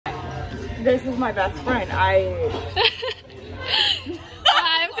This is my best friend.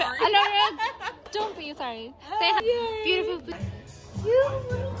 Don't be sorry. Say hi. Beautiful bitch.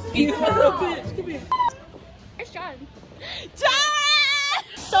 Beautiful bitch. Come here. Where's John? John!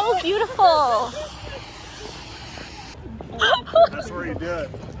 So beautiful. That's where you do it.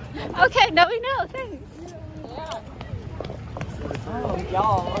 Okay, now we know. Thanks. Yeah. Oh,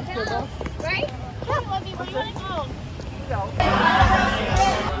 y'all. Right? Come, Lovey, where do you want to go?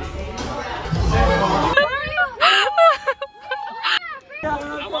 I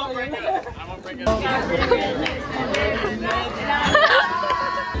won't break it. I won't break it.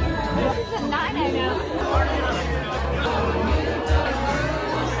 This is a 9, I know.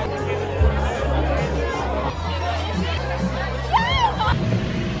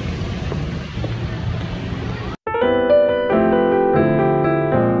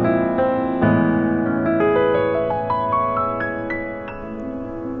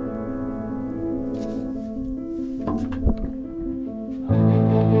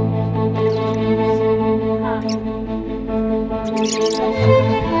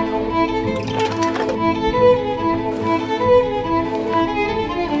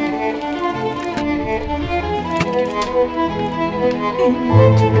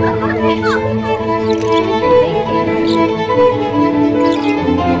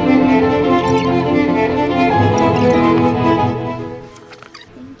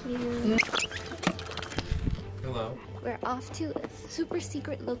 Hello. We're off to a super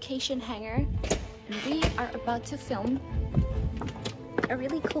secret location hangar, and we are about to film a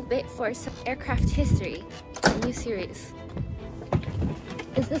really cool bit for some aircraft history, a new series.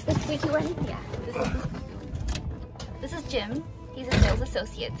 Is this the squeaky one? Yeah, this is Jim. He's a sales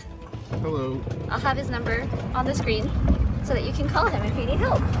associate. Hello. I'll have his number on the screen so that you can call him if you need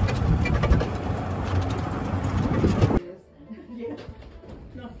help.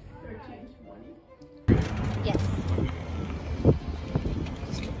 Yes.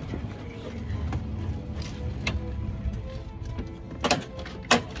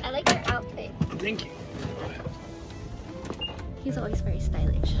 I like your outfit. Thank you. He's always very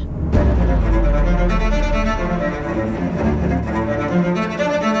stylish.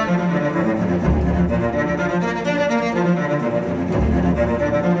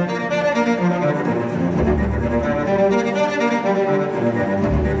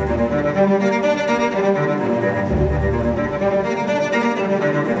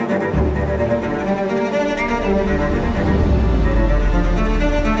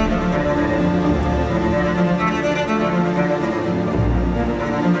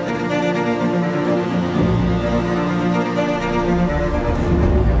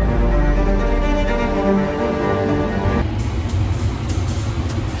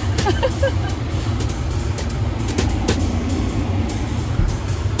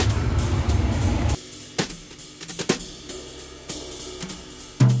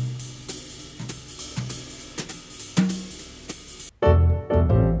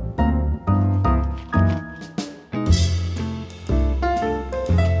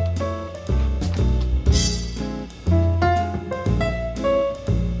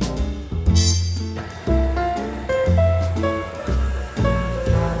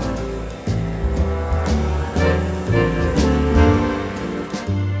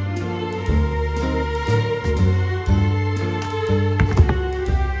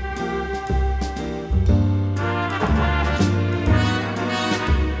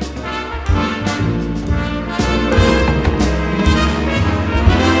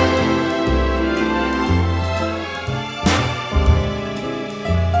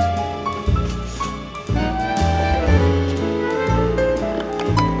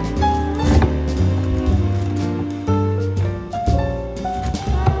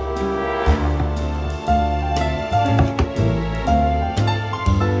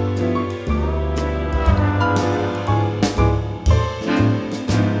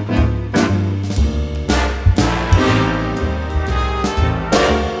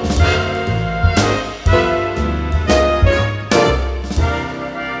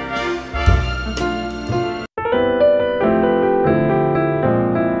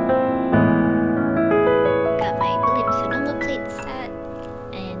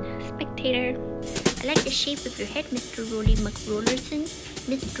 shape of your head, Mr. Rolly McRollerson.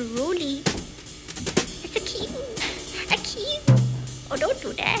 Mr. Rolly. It's a kitten. A kitten. Oh, don't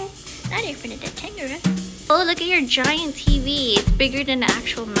do that. Not in front of the tiger. Oh, look at your giant TV. It's bigger than the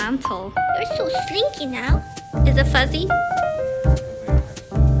actual mantle. You're so slinky now. Is it fuzzy?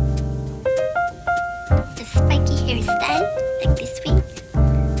 A spiky hairstyle, like this way.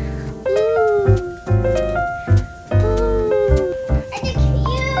 Ooh. Ooh. And it's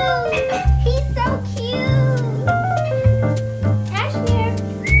cute.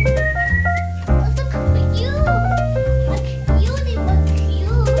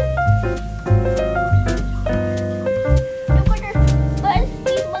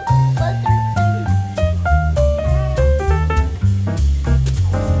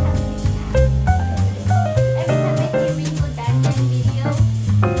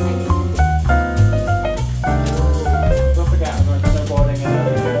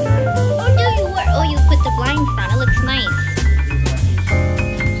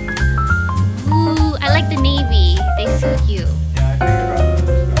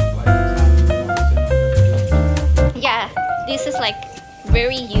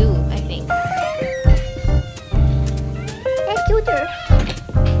 only you, I think. They're cuter.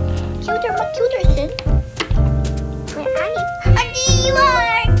 Cuter, but cuter, Sin. Where are you? Oh, there you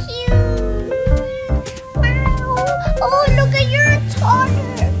are! Cute! Wow! Oh, look at your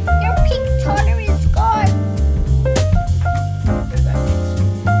toddler! Your pink toddler is gone! Look at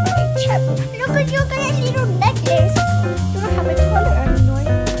you got a little necklace! You don't have a toddler anymore.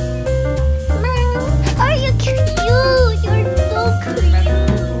 Meow! Oh, you're cute! You're so cute!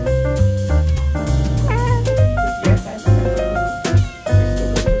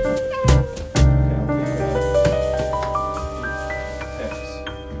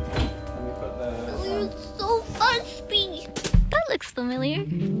 Familiar?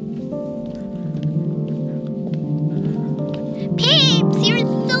 Pips, you're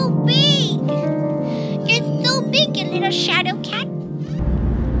so big! You're so big, you little shadow cat.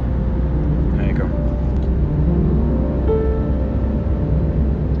 There you go.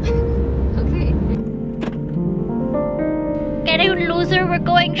 Okay. Get out, loser, we're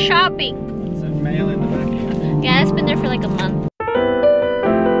going shopping. It's a mail in the back. Yeah, it's been there for like a month.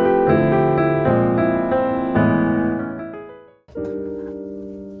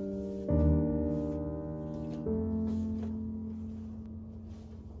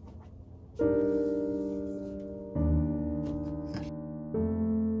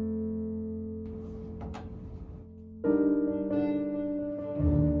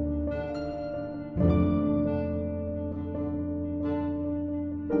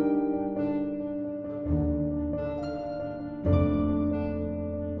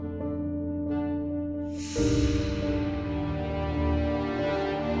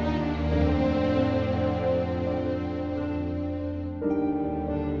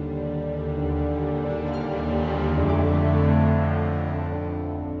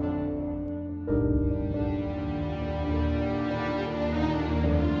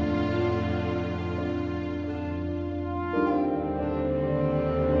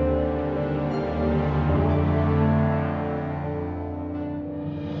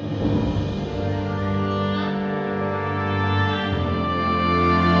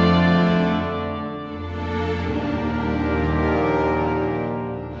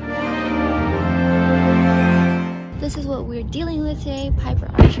 This is what we're dealing with today. Piper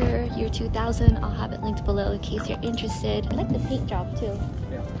Archer, year 2000. I'll have it linked below in case you're interested. I like the paint job too.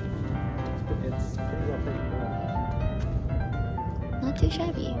 Yeah. It's pretty well painted. Not too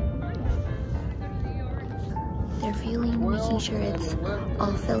shabby. They're fueling, making sure it's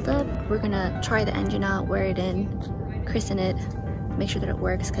all filled up. We're gonna try the engine out, wear it in, christen it, make sure that it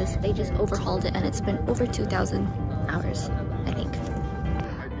works because they just overhauled it and it's been over 2,000 hours, I think.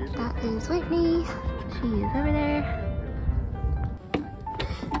 That is Whitney. She is over there.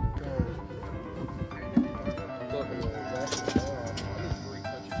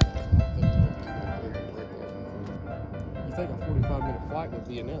 You think a 45-minute flight would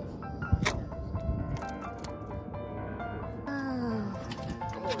be enough? Oh.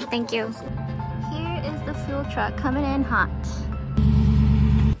 Thank you. Here is the fuel truck coming in hot.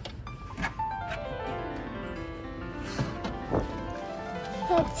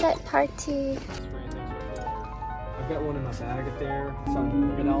 Headset party. I've got one in my bag up there, so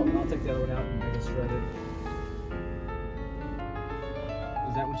I'll take the other one out and make it shredded.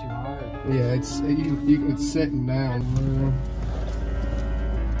 Is that what you are? Yeah, it's sitting down.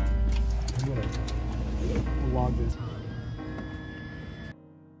 I'm gonna log this.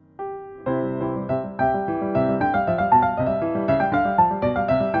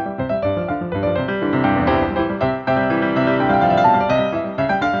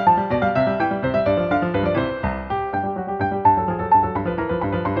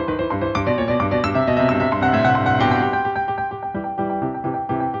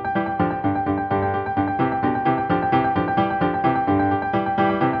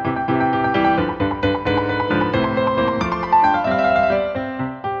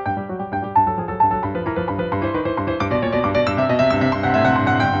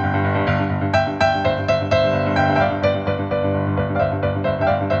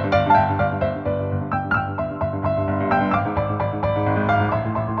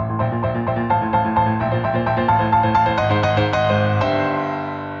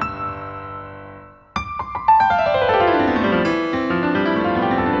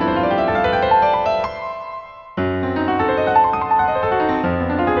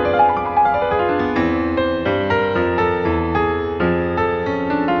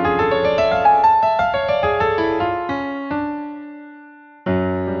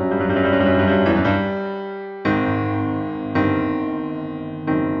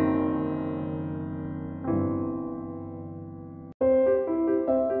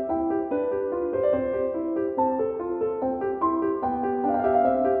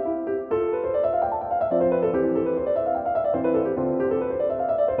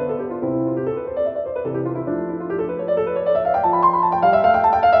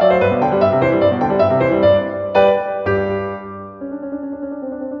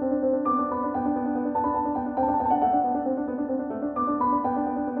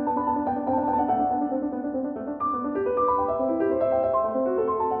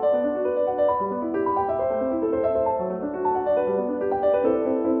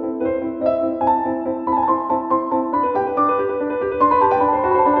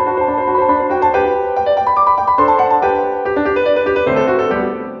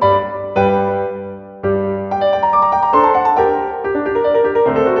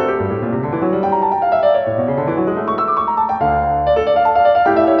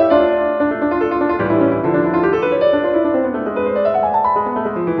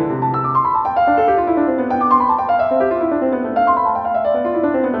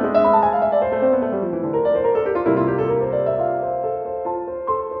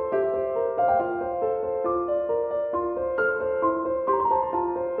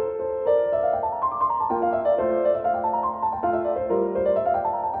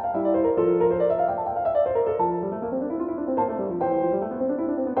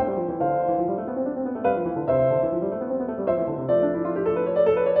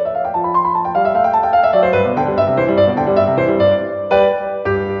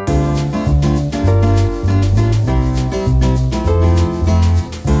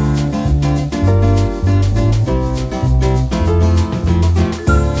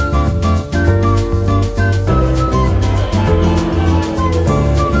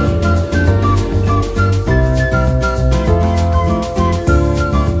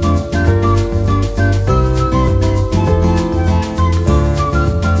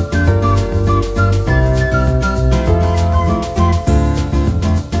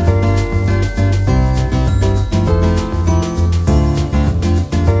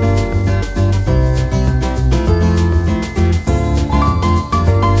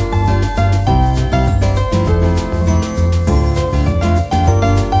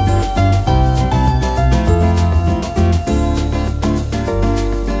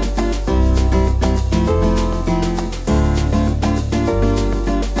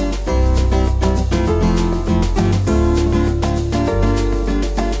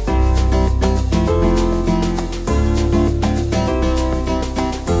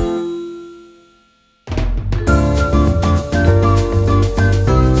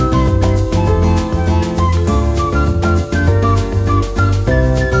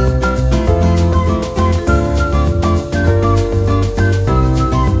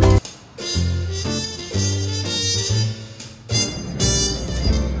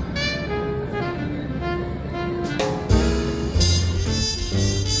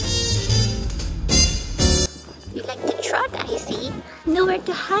 hard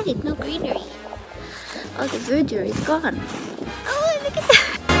to hide. No greenery. Oh, the verdure is gone. Oh, look at that.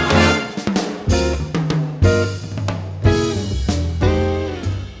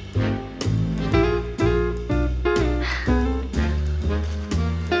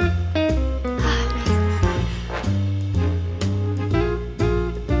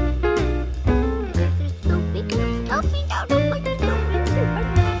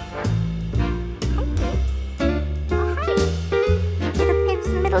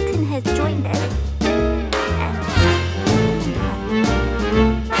 Has joined us.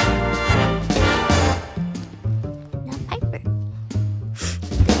 Now Piper.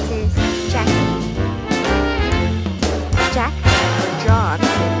 This is Jackie. Jack or John.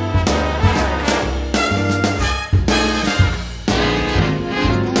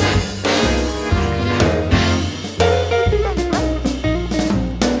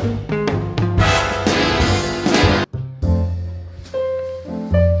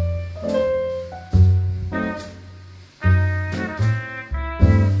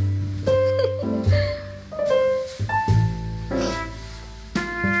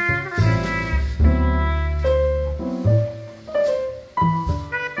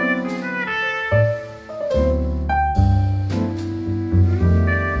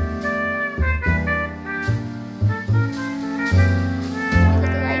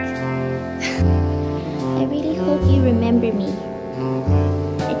 Remember me.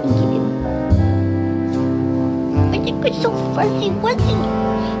 I think you do. But it was so fuzzy, wasn't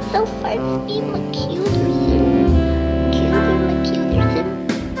it? So fuzzy, McCuderson. McCuderson.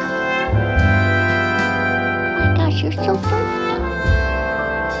 Oh my gosh, you're so fuzzy.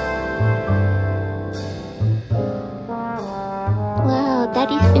 Wow,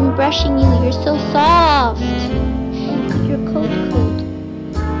 Daddy's been brushing you. You're so soft. You're cold.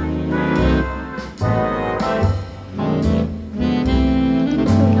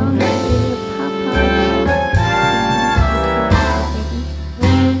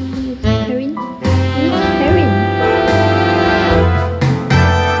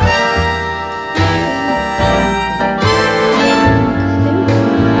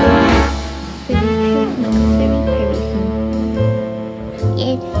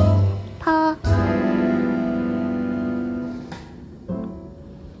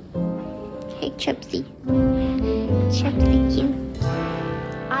 Chubsy.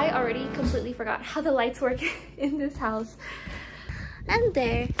 I already completely forgot how the lights work in this house. And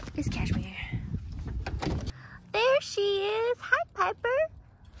there is Cashmere. There she is. Hi, Piper.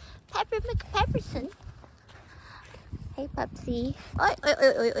 Piper McPepperson. Hey, Pupsy.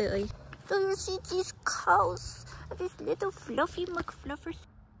 Oi. Do you see these cows? These little fluffy McFluffers.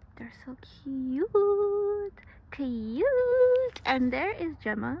 They're so cute. And there is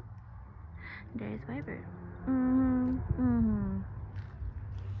Gemma. There's Viber.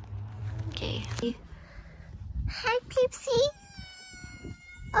 Okay. Hi, Peepsy.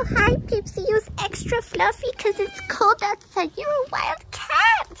 Oh, hi, Peepsy. You're extra fluffy because it's cold outside. You're a wild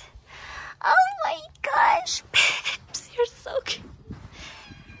cat. Oh my gosh. Peeps, you're so cute.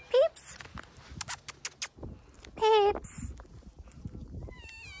 Peeps. Peeps.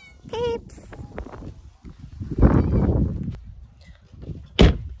 Peeps.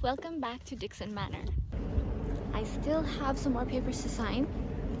 Welcome back to Dixon Manor. I still have some more papers to sign,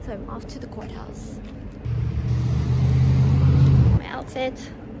 so I'm off to the courthouse. My outfit.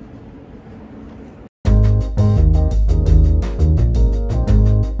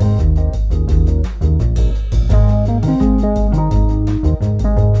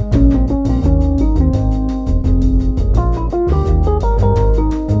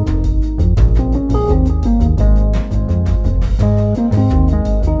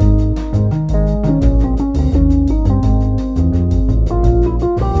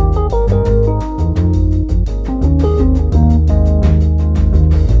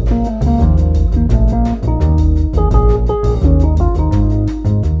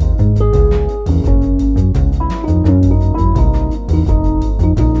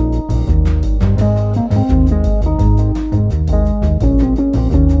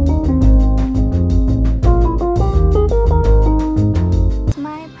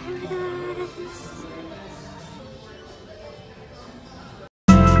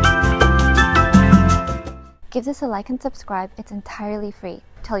 Give this a like and subscribe, it's entirely free.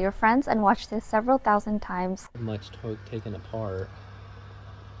 Tell your friends and watch this several thousand times. Much taken apart.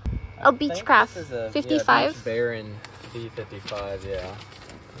 Oh, Beechcraft 55. Yeah, Beach Baron B55, yeah.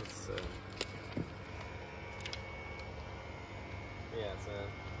 It's, yeah, it's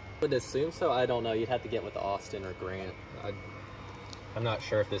I would assume so. I don't know. You'd have to get with Austin or Grant. I'm not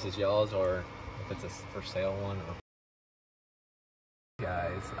sure if this is y'all's or if it's a for sale one. Or...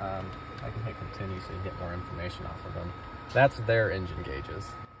 I can hit continue so you get more information off of them. That's their engine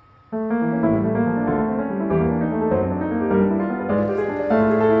gauges.